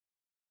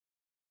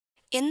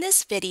In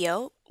this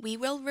video, we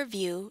will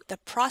review the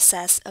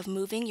process of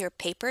moving your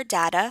paper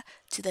data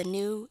to the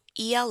new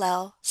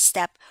ELL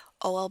STEP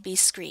OLB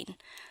screen,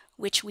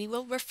 which we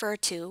will refer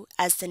to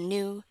as the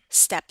new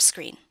STEP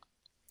screen.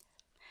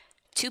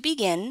 To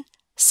begin,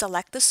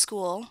 select the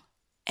school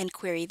and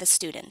query the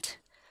student.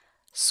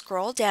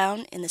 Scroll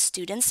down in the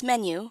Students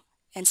menu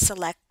and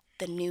select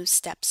the new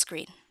STEP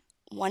screen.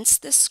 Once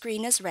the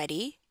screen is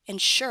ready,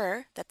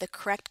 ensure that the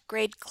correct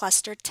grade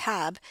cluster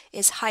tab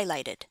is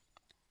highlighted.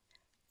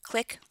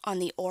 Click on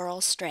the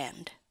oral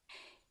strand.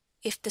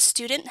 If the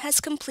student has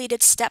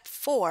completed Step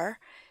 4,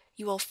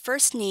 you will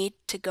first need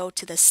to go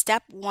to the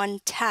Step 1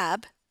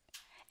 tab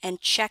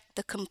and check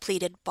the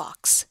completed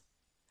box.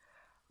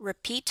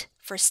 Repeat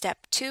for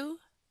Step 2,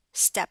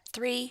 Step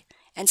 3,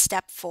 and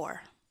Step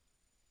 4.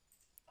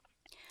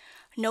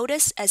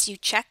 Notice as you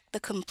check the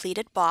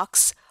completed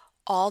box,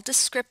 all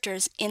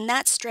descriptors in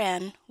that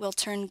strand will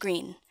turn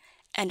green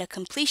and a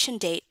completion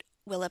date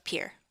will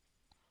appear.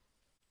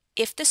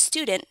 If the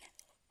student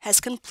has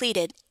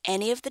completed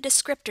any of the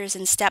descriptors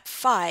in Step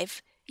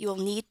 5, you will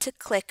need to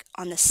click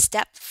on the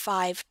Step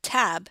 5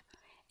 tab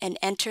and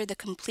enter the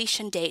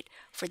completion date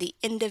for the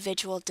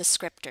individual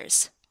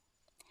descriptors.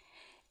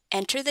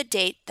 Enter the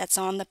date that's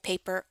on the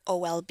paper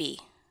OLB.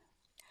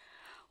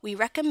 We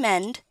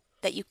recommend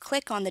that you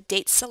click on the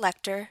date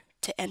selector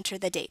to enter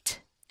the date.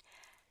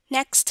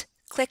 Next,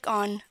 click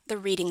on the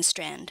reading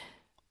strand.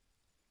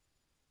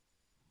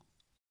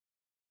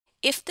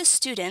 If the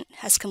student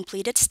has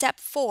completed Step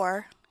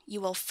 4, you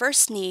will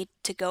first need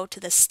to go to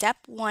the Step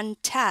 1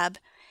 tab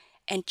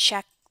and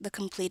check the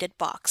completed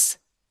box.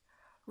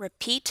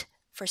 Repeat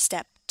for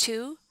Step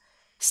 2,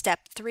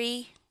 Step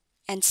 3,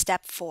 and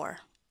Step 4.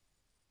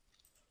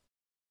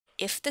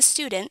 If the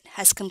student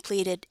has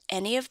completed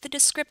any of the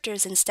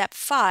descriptors in Step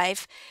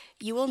 5,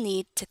 you will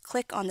need to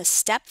click on the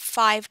Step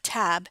 5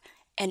 tab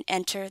and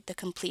enter the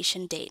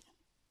completion date.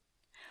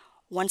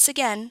 Once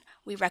again,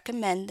 we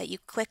recommend that you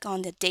click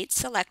on the date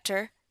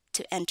selector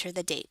to enter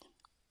the date.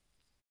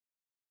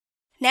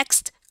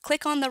 Next,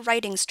 click on the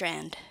writing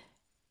strand.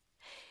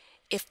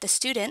 If the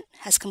student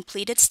has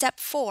completed Step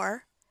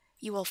 4,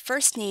 you will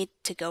first need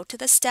to go to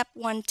the Step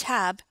 1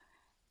 tab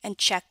and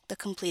check the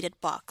completed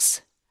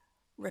box.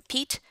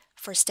 Repeat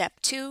for Step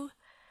 2,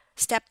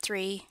 Step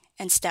 3,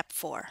 and Step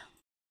 4.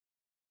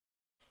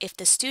 If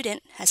the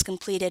student has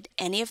completed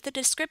any of the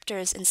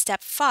descriptors in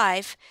Step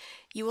 5,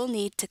 you will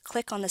need to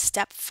click on the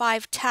Step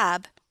 5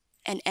 tab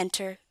and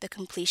enter the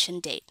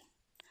completion date.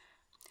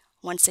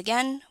 Once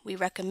again, we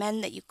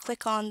recommend that you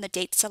click on the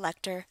date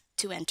selector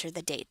to enter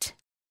the date.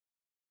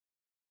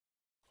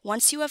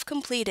 Once you have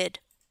completed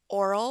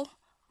oral,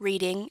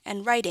 reading,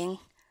 and writing,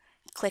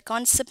 click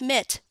on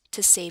Submit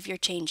to save your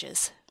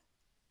changes.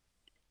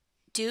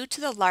 Due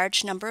to the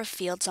large number of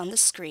fields on the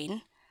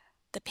screen,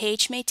 the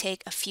page may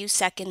take a few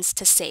seconds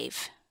to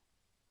save.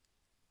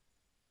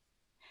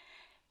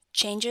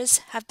 Changes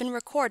have been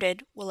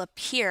recorded will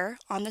appear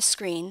on the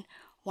screen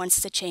once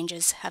the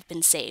changes have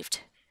been saved.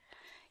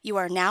 You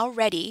are now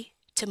ready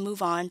to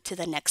move on to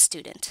the next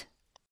student.